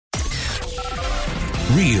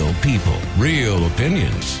Real people, real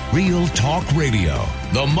opinions, real talk radio.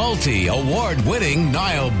 The multi-award-winning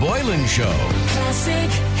Niall Boylan Show.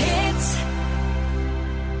 Classic hits.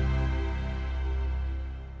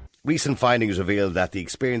 Recent findings reveal that the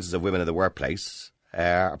experiences of women in the workplace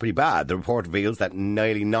are pretty bad. The report reveals that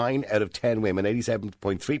nearly 9 out of 10 women,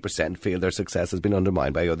 87.3%, feel their success has been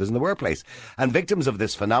undermined by others in the workplace. And victims of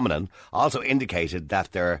this phenomenon also indicated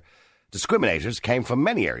that their discriminators came from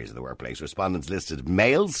many areas of the workplace. Respondents listed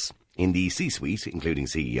males in the C-suite, including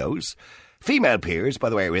CEOs. Female peers, by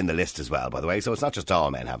the way, are in the list as well, by the way, so it's not just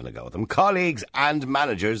all men having a go at them. Colleagues and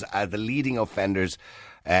managers as the leading offenders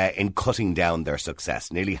in cutting down their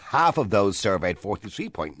success. Nearly half of those surveyed,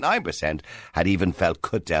 43.9%, had even felt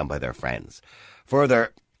cut down by their friends.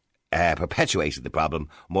 Further perpetuated the problem,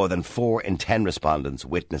 more than 4 in 10 respondents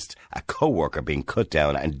witnessed a co-worker being cut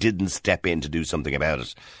down and didn't step in to do something about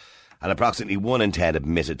it. And approximately 1 in 10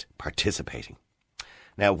 admitted participating.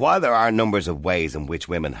 Now, while there are numbers of ways in which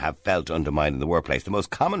women have felt undermined in the workplace, the most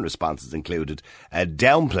common responses included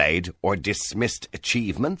downplayed or dismissed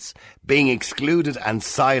achievements, being excluded and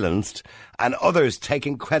silenced, and others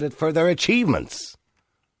taking credit for their achievements.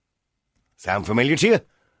 Sound familiar to you?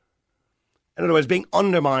 In other words, being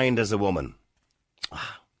undermined as a woman.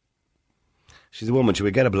 She's a woman. Should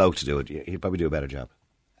we get a bloke to do it? He'd probably do a better job.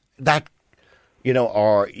 That... You know,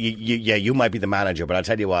 or, you might be the manager, but I'll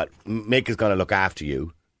tell you what, Mick is going to look after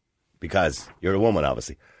you, because you're a woman,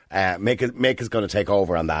 obviously. Mick is going to take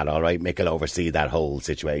over on that, all right? Mick will oversee that whole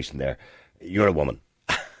situation there. You're a woman.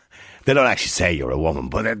 They don't actually say you're a woman,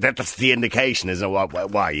 but that's the indication, isn't it?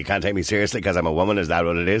 Why? You can't take me seriously because I'm a woman? Is that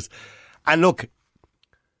what it is? And look,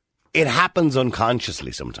 it happens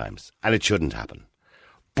unconsciously sometimes, and it shouldn't happen.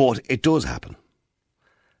 But it does happen.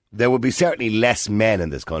 There would be certainly less men in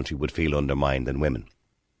this country would feel undermined than women.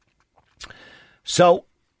 So,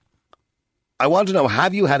 I want to know,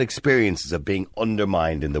 have you had experiences of being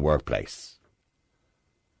undermined in the workplace?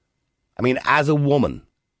 I mean, as a woman,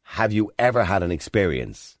 have you ever had an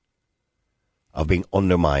experience of being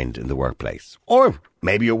undermined in the workplace? Or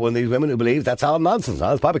maybe you're one of these women who believes that's all nonsense,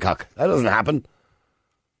 that's poppycock. That doesn't happen.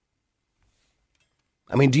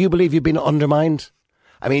 I mean, do you believe you've been undermined?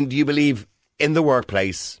 I mean, do you believe in the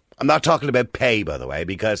workplace... I'm not talking about pay, by the way,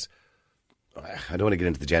 because I don't want to get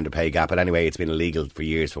into the gender pay gap, but anyway, it's been illegal for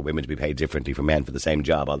years for women to be paid differently from men for the same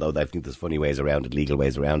job, although I think there's funny ways around it, legal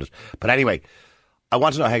ways around it. But anyway, I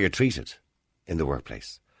want to know how you're treated in the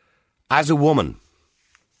workplace. As a woman,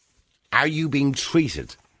 are you being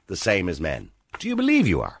treated the same as men? Do you believe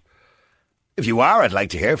you are? If you are, I'd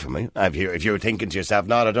like to hear from you. If you're thinking to yourself,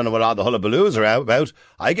 no, I don't know what all the hullabaloos are about,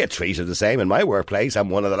 I get treated the same in my workplace,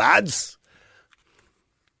 I'm one of the lads.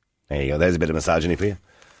 There you go, there's a bit of misogyny for you.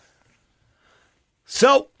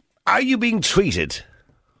 So, are you being treated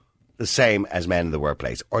the same as men in the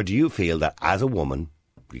workplace? Or do you feel that as a woman,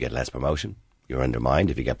 you get less promotion, you're undermined,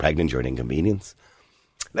 if you get pregnant, you're an inconvenience?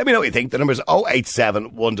 Let me know what you think. The number is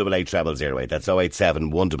 087 188 0008. That's 087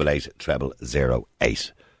 188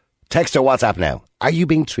 0008. Text or WhatsApp now. Are you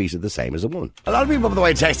being treated the same as a woman? A lot of people, by the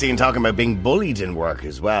way, texting and talking about being bullied in work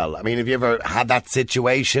as well. I mean, have you ever had that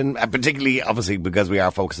situation? And particularly, obviously, because we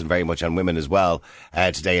are focusing very much on women as well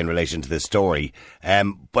today in relation to this story.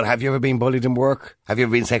 But have you ever been bullied in work? Have you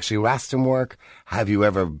ever been sexually harassed in work? Have you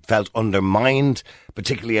ever felt undermined,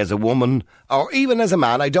 particularly as a woman or even as a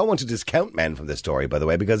man? I don't want to discount men from this story, by the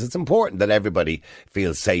way, because it's important that everybody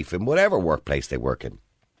feels safe in whatever workplace they work in.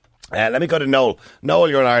 Let me go to Noel. Noel,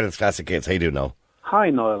 you're in Ireland's Classic Hits. How you do, Noel? Hi,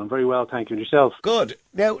 Niall. I'm very well, thank you. And yourself? Good.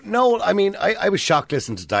 Now, Noel, I mean, I was shocked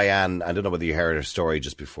listening to Diane. I don't know whether you heard her story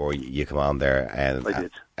just before you come on there. I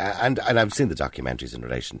did. And I've seen the documentaries in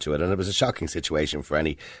relation to it, and it was a shocking situation for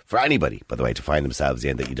anybody, by the way, to find themselves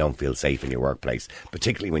in, that you don't feel safe in your workplace,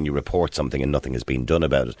 particularly when you report something and nothing has been done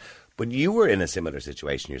about it. But you were in a similar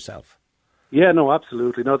situation yourself. Yeah, no,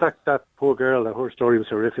 absolutely. No, that poor girl, her story was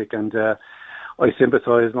horrific, and I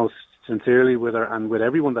sympathise most sincerely with her and with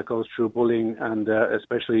everyone that goes through bullying, and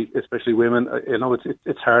especially women. You know,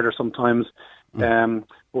 it's harder sometimes,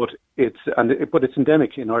 but it's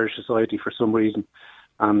endemic in Irish society for some reason,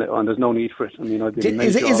 and there's no need for it. I mean,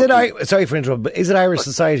 sorry for interrupting, but is it Irish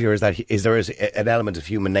society, or is there an element of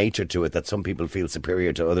human nature to it that some people feel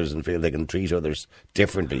superior to others and feel they can treat others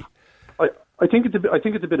differently? I think it's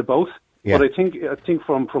a bit of both. Yeah. But I think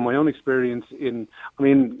from my own experience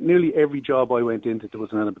nearly every job I went into, there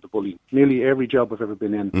was an element of bullying. Nearly every job I've ever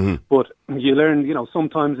been in. Mm-hmm. But you learn,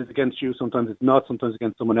 sometimes it's against you, sometimes it's not, sometimes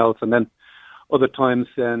against someone else. And then other times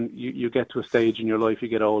then you get to a stage in your life, you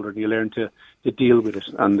get older, and you learn to deal with it.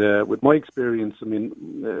 And with my experience,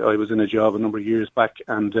 I was in a job a number of years back,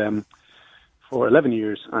 and for 11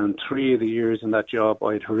 years, and 3 of the years in that job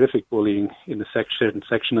I had horrific bullying in the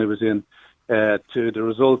section I was in, to the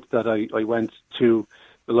result that I went to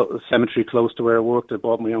the cemetery close to where I worked. I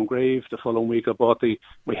bought my own grave. The following week I bought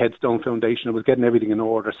my headstone foundation. I was getting everything in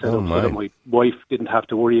order, set up so that my wife didn't have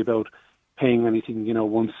to worry about paying anything,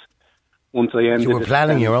 once I ended. You were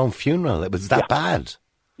planning your own funeral. It was that bad.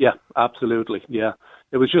 Yeah, absolutely. Yeah.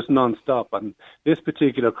 It was just non-stop. And this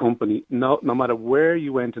particular company, no matter where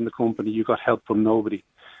you went in the company, you got help from nobody.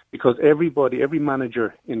 Because every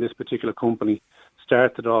manager in this particular company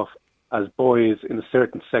started off as boys in a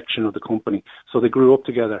certain section of the company. So they grew up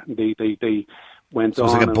together. They went on. So it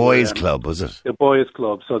was like a boys' club, was it? A boys'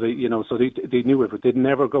 club. So they knew it. They'd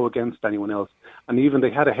never go against anyone else. And even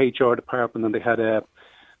they had a HR department, and they had a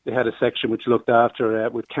section which looked after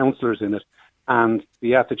with counsellors in it. And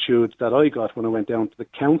the attitude that I got when I went down to the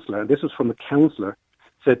counsellor, and this was from the counsellor,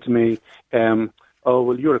 said to me, "Oh,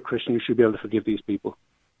 well, you're a Christian. You should be able to forgive these people."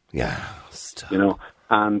 Yeah,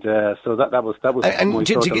 And so that was. And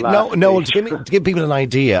to give people an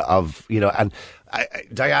idea of, and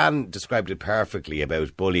Diane described it perfectly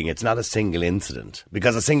about bullying. It's not a single incident,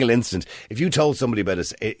 because a single incident, if you told somebody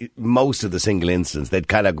about most of the single incidents, they'd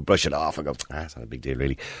kind of brush it off and go, it's not a big deal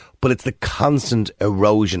really. But it's the constant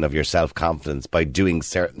erosion of your self-confidence by doing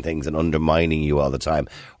certain things and undermining you all the time,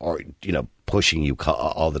 or, pushing you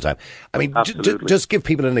all the time. I mean, just give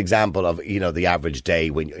people an example of, the average day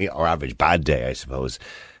or average bad day, I suppose,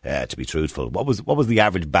 to be truthful. What was the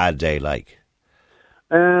average bad day like?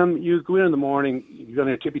 You go in the morning, you're on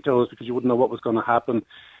your tippy toes because you wouldn't know what was going to happen.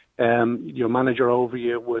 Your manager over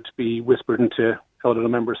you would be whispered into other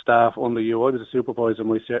member of staff under you. I was a supervisor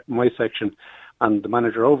in my section, and the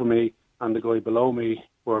manager over me and the guy below me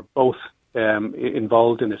were both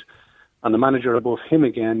involved in it. And the manager above him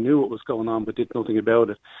again knew what was going on but did nothing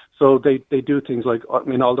about it. So they do things like,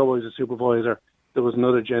 although I was a supervisor, there was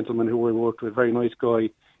another gentleman who I worked with, very nice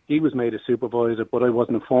guy. He was made a supervisor, but I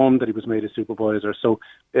wasn't informed that he was made a supervisor. So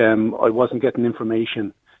I wasn't getting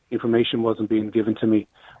information. Information wasn't being given to me,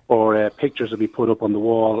 or pictures would be put up on the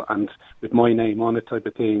wall and with my name on it, type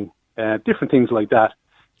of thing. Different things like that.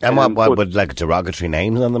 And what would, like, derogatory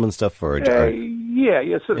names on them and stuff? Sort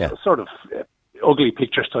of ugly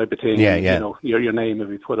pictures type of thing. Yeah. Your name would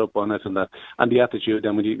be put up on it and that. And the attitude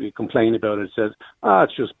then when you complain about it says,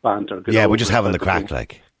 it's just banter. Yeah, we're just having the crack,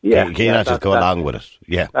 like. Yeah. Can you not just go along with it?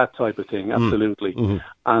 Yeah. That type of thing, absolutely. Mm-hmm.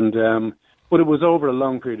 And but it was over a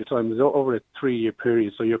long period of time. It was over a 3-year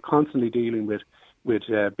period. So you're constantly dealing with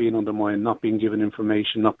being undermined, not being given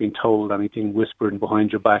information, not being told anything, whispering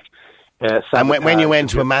behind your back. And when you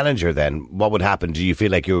went to a manager then, what would happen? Do you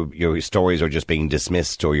feel like your stories are just being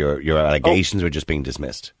dismissed, or your allegations are just being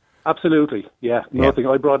dismissed? Absolutely, yeah. Nothing.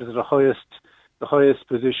 I brought it to the highest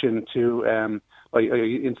position to, I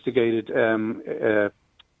instigated,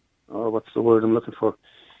 what's the word I'm looking for?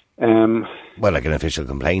 Like an official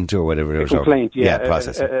complaint or whatever. A complaint,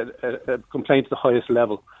 process. A complaint to the highest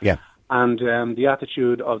level. Yeah. And the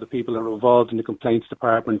attitude of the people that were involved in the complaints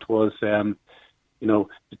department was,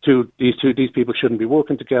 these people shouldn't be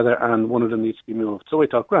working together, and one of them needs to be moved. So I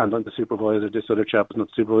thought, grand, I'm the supervisor, this other chap is not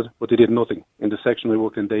the supervisor, but they did nothing. In the section I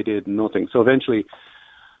worked in, they did nothing. So eventually,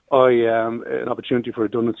 an opportunity for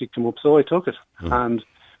redundancy came up, so I took it. And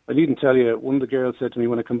I needn't tell you, one of the girls said to me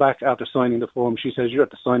when I come back after signing the form, she says, "You're at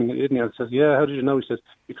the signing it, didn't you?" I says, "Yeah, how did you know?" He says,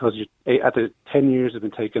 "Because at the 10 years have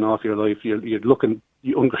been taken off your life, you're looking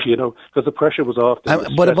younger, because the pressure was off."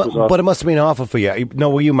 But it must have been awful for you. No,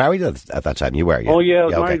 were you married at that time? You were, yeah. Oh, yeah, I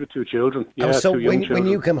was married with 2 children. Yeah, so 2 young children.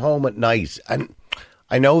 when you come home at night, and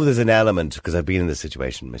I know there's an element, because I've been in this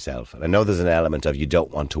situation myself, and I know there's an element of you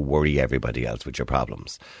don't want to worry everybody else with your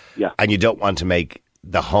problems. Yeah. And you don't want to make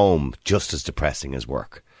the home just as depressing as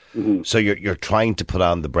work. Mm-hmm. So you're trying to put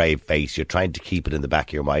on the brave face. You're trying to keep it in the back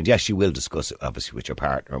of your mind. Yes, you will discuss it, obviously, with your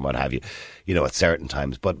partner and what have you, at certain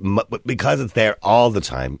times. But because it's there all the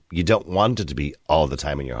time, you don't want it to be all the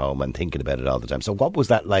time in your home and thinking about it all the time. So what was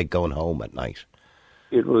that like going home at night?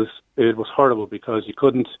 It was horrible, because you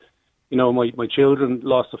couldn't. My children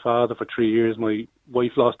lost a father for 3 years. My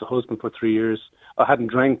wife lost a husband for 3 years. I hadn't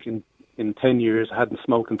drank in 10 years. I hadn't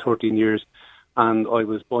smoked in 13 years. And I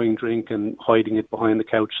was buying drink and hiding it behind the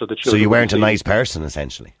couch so the children. So you weren't a nice person,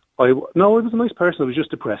 essentially. No, I was a nice person. I was just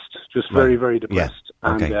depressed, very, very depressed.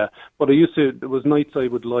 Yeah. Okay. And but there was nights I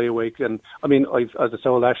would lie awake, and as I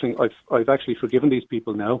told Aisling, I've actually forgiven these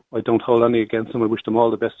people now. I don't hold any against them. I wish them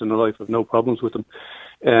all the best in their life. I've no problems with them.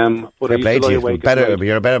 But I used to lie awake.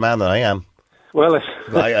 You're a better man than I am. Well,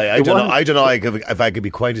 I don't know if I could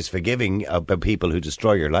be quite as forgiving about people who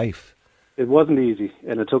destroy your life. It wasn't easy,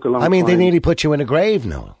 and it took a long time. They nearly put you in a grave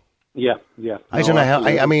now. Yeah. I don't know how.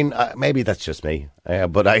 I mean, maybe that's just me,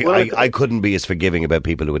 but I couldn't be as forgiving about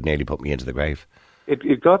people who would nearly put me into the grave.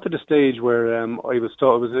 It got to the stage where I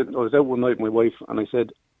was out one night with my wife, and I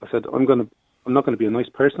said I'm not going to be a nice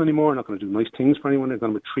person anymore. I'm not going to do nice things for anyone. I'm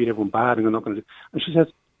going to treat everyone bad. And I'm not going to. And she says,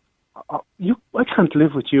 I can't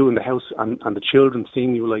live with you in the house and the children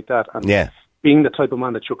seeing you like that. And being the type of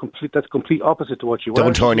man that that's complete opposite to what you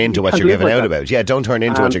don't turn into what you're giving out about. Yeah, don't turn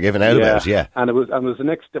into what you're giving out about. Yeah. And it was the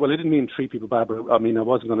next. Well, I didn't mean treat people bad, but I mean I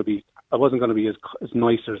wasn't going to be as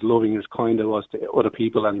nice or as loving or as kind as I was to other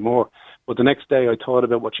people anymore. But the next day I thought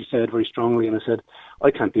about what she said very strongly, and I said,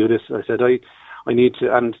 I can't do this. I said I need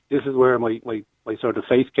to, and this is where my sort of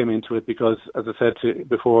faith came into it, because as I said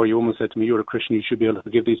before, your woman said to me, you're a Christian, you should be able to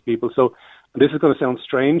forgive these people. So this is going to sound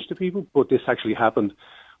strange to people, but this actually happened.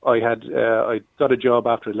 I got a job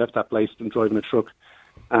after I left that place and driving a truck,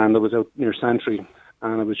 and I was out near Santry,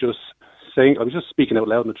 and I was just speaking out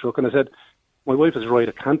loud in the truck, and I said, my wife is right,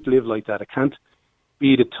 I can't live like that, I can't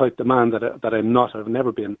be the man that I'm not, I've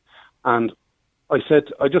never been. And I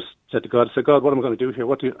just said to God, God, what am I going to do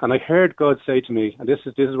here? And I heard God say to me, and this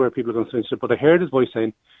is where people are going to say, but I heard his voice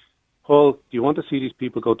saying, Paul, do you want to see these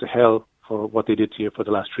people go to hell for what they did to you for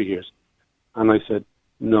the last 3 years? And I said,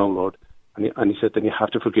 no, Lord. And he said, then you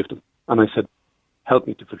have to forgive them. And I said, help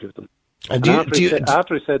me to forgive them. And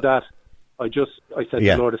after I said that, I said to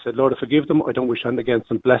the Lord, Lord, I forgive them. I don't wish anything against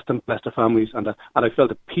them. Bless them, bless their families. And I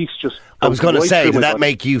felt a peace just... I was going to say, did that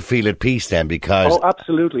make you feel at peace then? Because... Oh,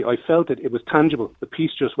 absolutely. I felt it. It was tangible. The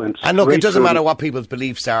peace just went... And look, it doesn't matter what people's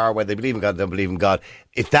beliefs are, whether they believe in God or don't believe in God.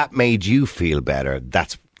 If that made you feel better,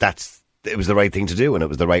 it was the right thing to do, and it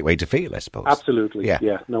was the right way to feel, I suppose. Absolutely.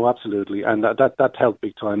 Yeah. No, absolutely. And that helped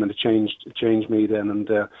big time, and it changed me then, and...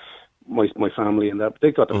 my family and that,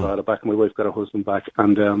 they got their father back, and my wife got her husband back,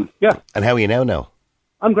 and And how are you now?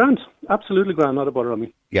 I'm grand, absolutely grand, not a bother on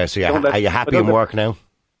me. Yeah, so are you happy in work now?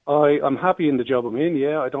 I'm happy in the job I'm in.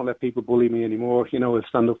 Yeah, I don't let people bully me anymore. I'll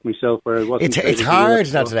stand up for myself where I wasn't. It's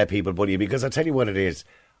hard not to let people bully you, because I'll tell you what it is.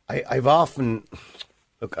 I've been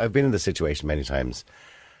in this situation many times,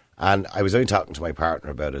 and I was only talking to my partner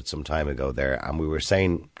about it some time ago there, and we were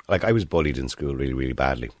saying, like, I was bullied in school really, really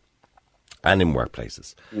badly. And in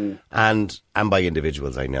workplaces, and by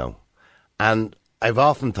individuals I know, and I've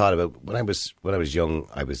often thought about when I was young,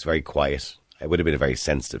 I was very quiet. I would have been a very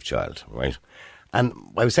sensitive child, right? And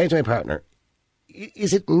I was saying to my partner,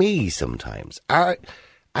 "Is it me sometimes?"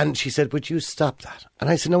 And she said, "Would you stop that?" And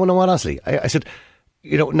I said, "No, honestly." I said,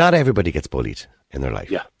 not everybody gets bullied in their life.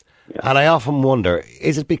 Yeah. And I often wonder,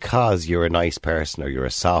 is it because you're a nice person or you're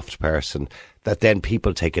a soft person that then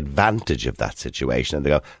people take advantage of that situation and they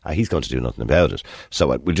go, he's going to do nothing about it,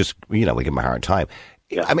 so we'll just, we give him a hard time.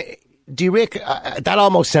 Yeah. I mean, do you that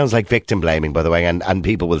almost sounds like victim blaming, by the way, and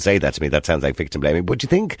people will say that to me, that sounds like victim blaming, but do you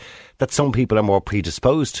think that some people are more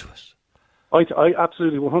predisposed to it? I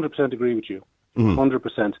absolutely 100% agree with you,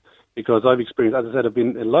 100%. Because I've experienced, as I said, I've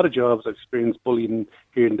been in a lot of jobs. I've experienced bullying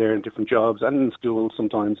here and there in different jobs and in school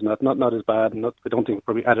sometimes. Not as bad. I don't think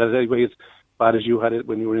probably had it anyway as bad as you had it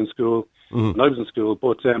when you were in school. When I was in school.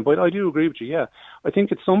 But I do agree with you. Yeah, I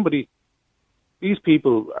think it's somebody. These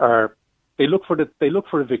people they look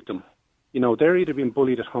for a victim. They're either being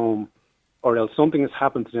bullied at home, or else something has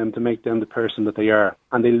happened to them to make them the person that they are,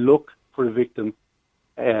 and they look for a victim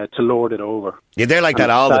to lord it over. Yeah, they're like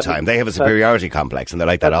that all the time. They have a superiority complex, and they're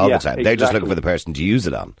like that all the time. Exactly. They're just looking for the person to use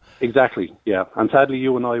it on. Exactly, yeah. And sadly,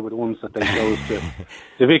 you and I were the ones that they chose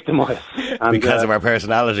to victimise. Because of our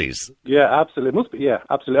personalities. Yeah, absolutely. It must be, yeah,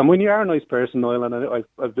 absolutely. And when you are a nice person, Niall, and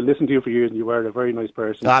I've been listening to you for years, and you are a very nice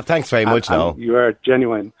person. Thanks very much, Noel. You are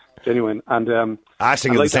genuine. And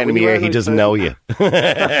Ashling is saying to me here, he doesn't know you.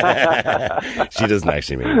 She doesn't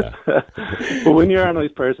actually mean that. But when you're a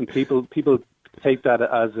nice person, people take that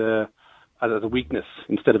as a weakness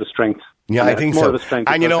instead of a strength. Yeah, I think so.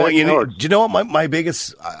 And do you know what my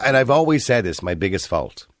biggest, and I've always said this, my biggest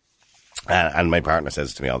fault, and my partner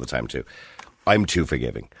says it to me all the time too, I'm too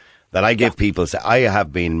forgiving. That I give people, I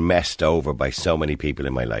have been messed over by so many people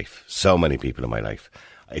in my life.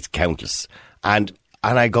 It's countless. And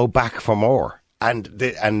I go back for more. And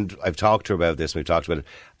I've talked to her about this, we've talked about it,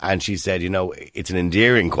 and she said, it's an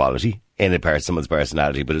endearing quality in someone's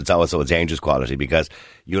personality, but it's also a dangerous quality, because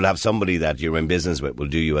you'll have somebody that you're in business with will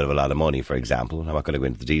do you out of a lot of money, for example. I'm not going to go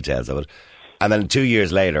into the details of it. And then 2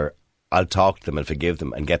 years later, I'll talk to them and forgive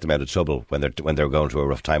them and get them out of trouble when they're going through a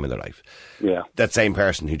rough time in their life. Yeah. That same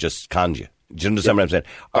person who just conned you Do you understand what I'm saying?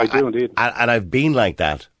 I do indeed. And I've been like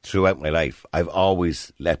that throughout my life. I've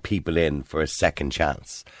always let people in for a second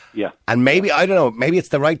chance. Yeah. And maybe, I don't know, maybe it's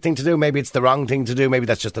the right thing to do, maybe it's the wrong thing to do, maybe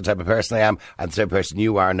that's just the type of person I am, and the type of person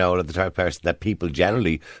you are, Noel, the type of person that people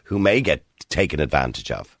generally who may get taken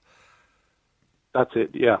advantage of. That's it.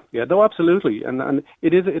 Yeah. No, absolutely. And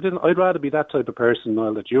it is. I'd rather be that type of person,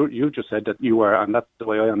 Noel, that you just said that you were, and that's the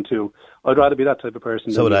way I am too. I'd rather be that type of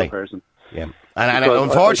person than the other person. Yeah, and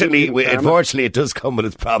unfortunately, it does come with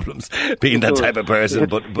its problems, being that type of person.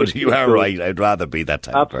 But you are right. I'd rather be that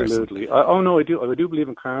type of person. Absolutely. I do believe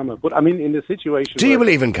in karma. But I mean, in the situation. Do you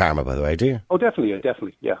believe in karma, by the way? Do you? Oh, definitely.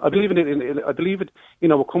 Yeah, I believe in it. I believe it.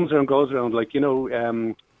 What comes around goes around. Like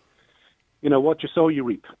what you sow, you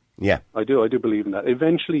reap. Yeah, I do believe in that.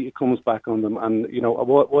 Eventually, it comes back on them. And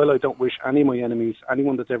while I don't wish any of my enemies,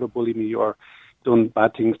 anyone that's ever bullied me or done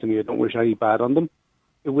bad things to me, I don't wish any bad on them.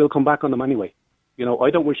 It will come back on them anyway.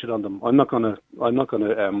 I don't wish it on them. I'm not gonna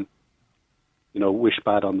wish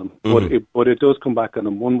bad on them. Mm-hmm. But it does come back on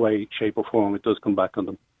them one way, shape or form. It does come back on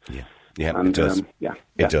them. Yeah, and, it does.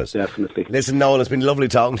 It does. Definitely. Listen, Noel, it's been lovely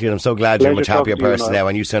talking to you, and I'm so glad you're a much happier person now,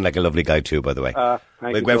 and you sound like a lovely guy too, by the way.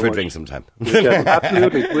 We'll go for a drink sometime.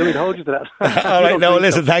 Absolutely. We'll hold you to that. All right, Noel,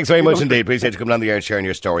 listen, thanks very much indeed. Appreciate you coming on the air and sharing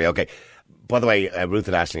your story. Okay. By the way, Ruth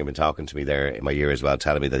and Aisling have been talking to me there in my ear as well,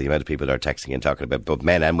 telling me that the amount of people that are texting and talking about, both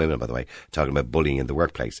men and women, by the way, talking about bullying in the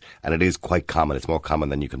workplace. And it is quite common. It's more common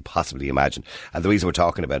than you can possibly imagine. And the reason we're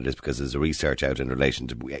talking about it is because there's a research out in relation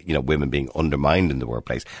to, women being undermined in the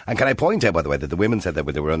workplace. And can I point out, by the way, that the women said that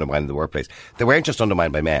when they were undermined in the workplace, they weren't just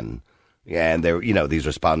undermined by men. Yeah, and there, these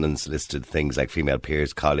respondents listed things like female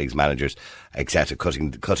peers, colleagues, managers, etc.,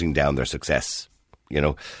 cutting down their success.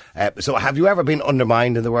 So have you ever been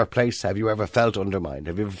undermined in the workplace? Have you ever felt undermined?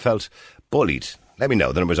 Have you ever felt bullied? Let me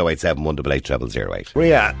know. The number's 087 188 0008.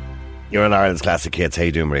 Maria, you're on Ireland's Classic Hits. How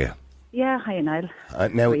you doing, Maria? Yeah, hi, Niall.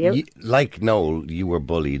 Now, like Noel, you were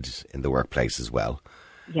bullied in the workplace as well.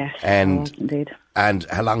 Yes, indeed. And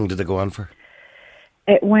how long did it go on for?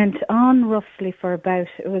 It went on roughly for I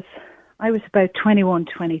was about 21,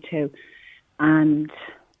 22, and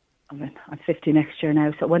I'm 50 next year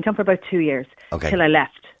now, so it went on for about 2 years till I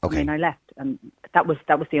left. Okay. I left, and that was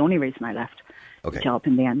the only reason I left the job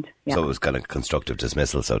in the end. Yeah. So it was kind of constructive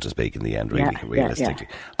dismissal, so to speak, in the end, really, realistically.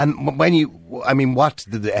 Yeah. And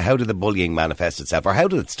how did the bullying manifest itself, or how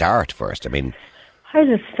did it start first? How did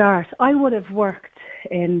it start? I worked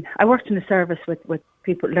in a service with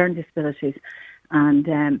people with learning disabilities, and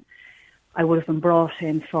I would have been brought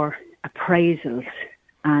in for appraisals.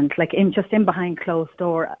 And in behind closed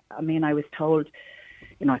door, I was told,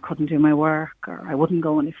 I couldn't do my work, or I wouldn't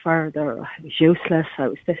go any further, or I was useless, I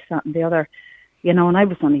was this, that and the other, and I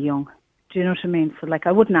was only young. Do you know what I mean? So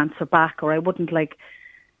I wouldn't answer back, or I wouldn't anything.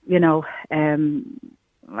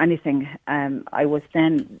 I was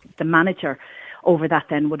then, the manager over that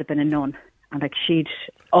then would have been a nun. And she'd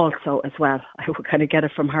also as well, I would kind of get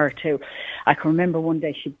it from her too. I can remember one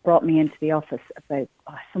day she brought me into the office about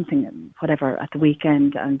something, whatever, at the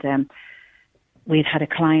weekend. And we'd had a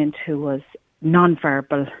client who was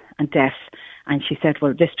non-verbal and deaf. And she said,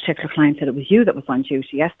 well, this particular client said it was you that was on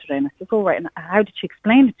duty yesterday. And I said, oh, right. And how did she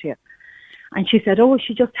explain it to you? And she said,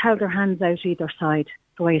 she just held her hands out either side.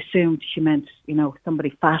 So I assumed she meant, somebody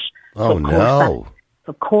fat. Oh, no.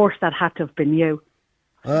 Of course that had to have been you.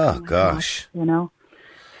 Oh, gosh.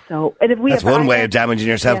 So that's one way of damaging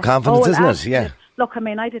your self-confidence, isn't it? Yeah. Look,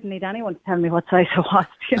 I didn't need anyone to tell me what size I was.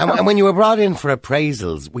 And when you were brought in for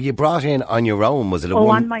appraisals, were you brought in on your own? Was it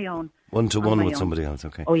on my own? One-to-one with somebody else,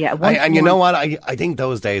 okay. Oh, yeah. And you know what? I think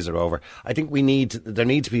those days are over. I think there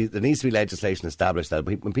needs to be legislation established that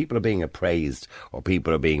when people are being appraised or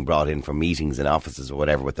people are being brought in for meetings in offices or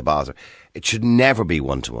whatever with the boss, it should never be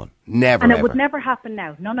one-to-one. Never, and it would never happen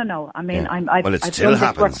now. No. It still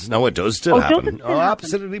happens. No, it does still happen.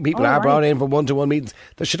 Absolutely. People are brought in for one-to-one meetings.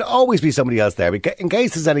 There should always be somebody else there in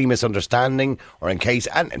case there's any misunderstanding, or in case,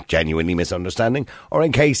 and genuinely misunderstanding, or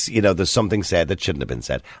in case, there's something said that shouldn't have been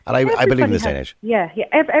said. And I believe in this day and age. Yeah.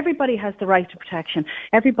 Everybody has the right to protection.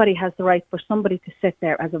 Everybody has the right for somebody to sit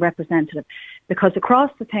there as a representative. Because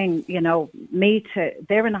across the thing,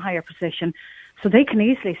 they're in a higher position. So they can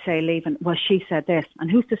easily say, leaving, well, she said this, and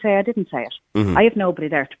who's to say I didn't say it? Mm-hmm. I have nobody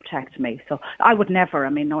there to protect me. So I would never,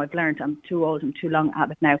 I've learned, I'm too old, I'm too long at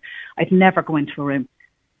it now. I'd never go into a room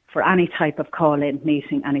for any type of call-in,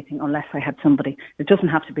 meeting, anything, unless I had somebody. It doesn't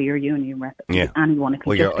have to be your union rep. Anyone. It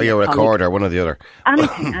can your recorder, one or the other.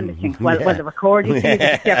 Anything. Well, the recording.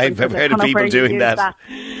 I've heard of people doing that.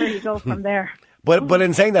 Where you go from there. But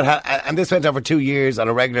in saying that, and this went on for 2 years on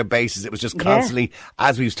a regular basis, it was just constantly,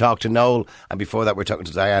 as we've talked to Noel, and before that we're talking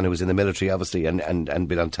to Diane, who was in the military, obviously, and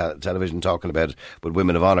been on television talking about it with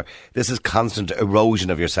Women of Honour. This is constant erosion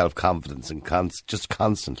of your self-confidence, and just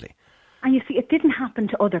constantly. And you see, it didn't happen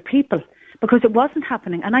to other people. Because it wasn't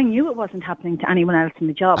happening, and I knew it wasn't happening to anyone else in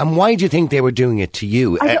the job. And why do you think they were doing it to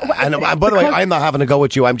you? And by the way, I'm not having a go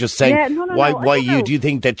at you. I'm just saying, why you? Do you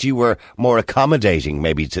think that you were more accommodating,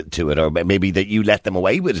 maybe to it, or maybe that you let them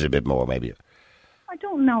away with it a bit more? Maybe. I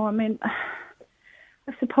don't know. I mean,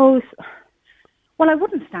 I suppose. Well, I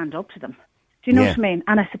wouldn't stand up to them. Do you know what I mean?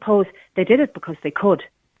 And I suppose they did it because they could.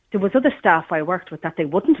 There was other staff I worked with that they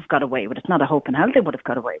wouldn't have got away with it. Not a hope in hell they would have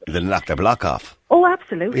got away with it. They knocked their block off. Oh,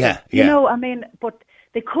 absolutely. Yeah. You know, I mean, but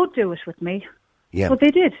they could do it with me. Yeah. But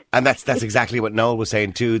they did. And that's exactly what Noel was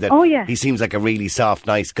saying too, that he seems like a really soft,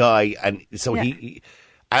 nice guy. And so he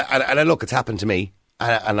and look, it's happened to me.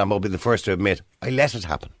 And I'm will be the first to admit, I let it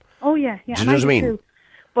happen. Oh, yeah. Do you know what I mean? Too.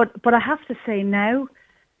 But I have to say now,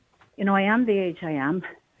 you know, I am the age I am.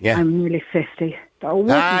 Yeah. I'm nearly 50.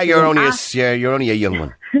 You're only a young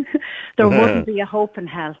one. There wouldn't be a hope in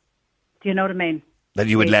hell. Do you know what I mean? That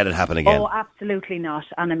you would let it happen again? Oh, absolutely not.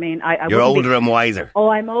 And I mean, you're older and wiser. Oh,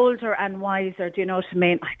 I'm older and wiser. Do you know what I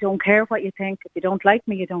mean? I don't care what you think. If you don't like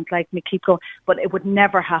me, you don't like me. Keep going. But it would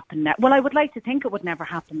never happen now. Well, I would like to think it would never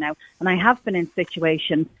happen now. And I have been in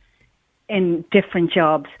situations in different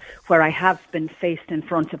jobs where I have been faced in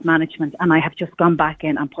front of management and I have just gone back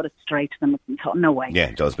in and put it straight to them and thought, no way.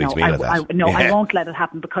 Yeah, don't speak to me like that. I won't let it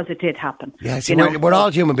happen because it did happen. Yeah, see, we're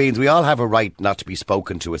all human beings. We all have a right not to be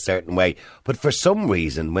spoken to a certain way. But for some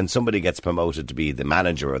reason, when somebody gets promoted to be the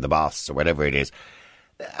manager or the boss or whatever it is,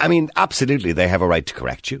 I mean, absolutely, they have a right to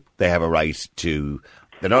correct you. They have a right to...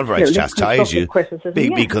 They don't have a right to chastise you.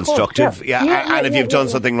 Be constructive. And if you've done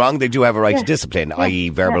something wrong, they do have a right to discipline, i.e.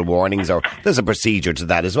 verbal warnings, or there's a procedure to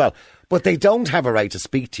that as well. But they don't have a right to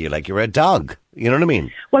speak to you like you're a dog. You know what I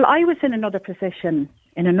mean? Well, I was in another position,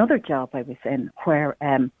 in another job I was in, where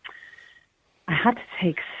I had to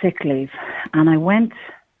take sick leave. And I went,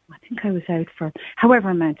 I think I was out for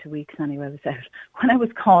however amount of weeks anyway I was out. When I was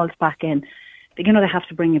called back in, you know, they have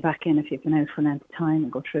to bring you back in if you've been out for a length of time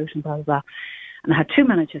and go through it and blah, blah, blah. And I had two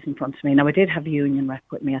managers in front of me. Now, I did have a union rep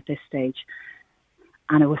with me at this stage.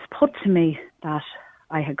 And it was put to me that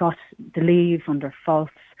I had got the leave under false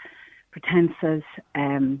pretences.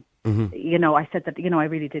 You know, I said that, you know, I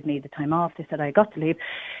really did need the time off. They said I got the leave.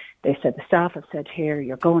 They said the staff have said, here,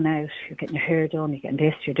 you're going out, you're getting your hair done, you're getting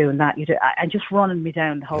this, you're doing that. And just running me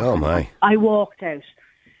down the whole time. Oh, my. I walked out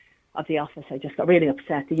of the office. I just got really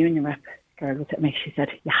upset. The union rep girl looked at me. She said,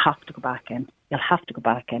 you have to go back in. You'll have to go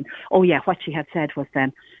back in. Oh, yeah, what she had said was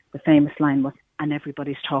then, the famous line was, and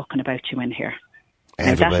everybody's talking about you in here.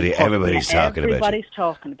 Everybody's talking about you. Everybody's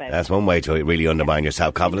talking about you. That's one way to really undermine your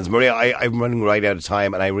self-confidence. Maria, I'm running right out of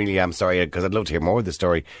time, and I really am sorry, because I'd love to hear more of the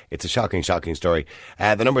story. It's a shocking, shocking story.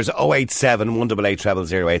 The number is 087 188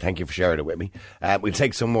 0008. Thank you for sharing it with me. We'll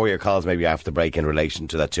take some more of your calls maybe after the break in relation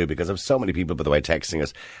to that too, because I've so many people, by the way, texting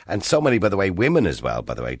us, and so many, by the way, women as well,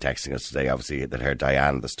 by the way, texting us today, obviously, that heard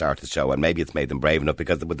Diane at the start of the show, and maybe it's made them brave enough,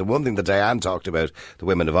 because the one thing that Diane talked about, the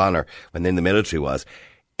Women of Honour, when in the military was,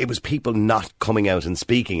 it was people not coming out and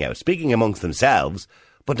speaking amongst themselves,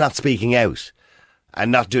 but not speaking out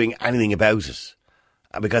and not doing anything about it.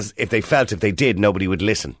 Because if they did, nobody would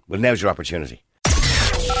listen. Well, now's your opportunity.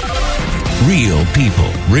 Real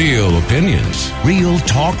people, real opinions, real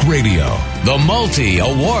talk radio. The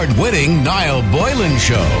multi-award-winning Niall Boylan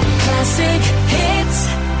Show. Classic hits.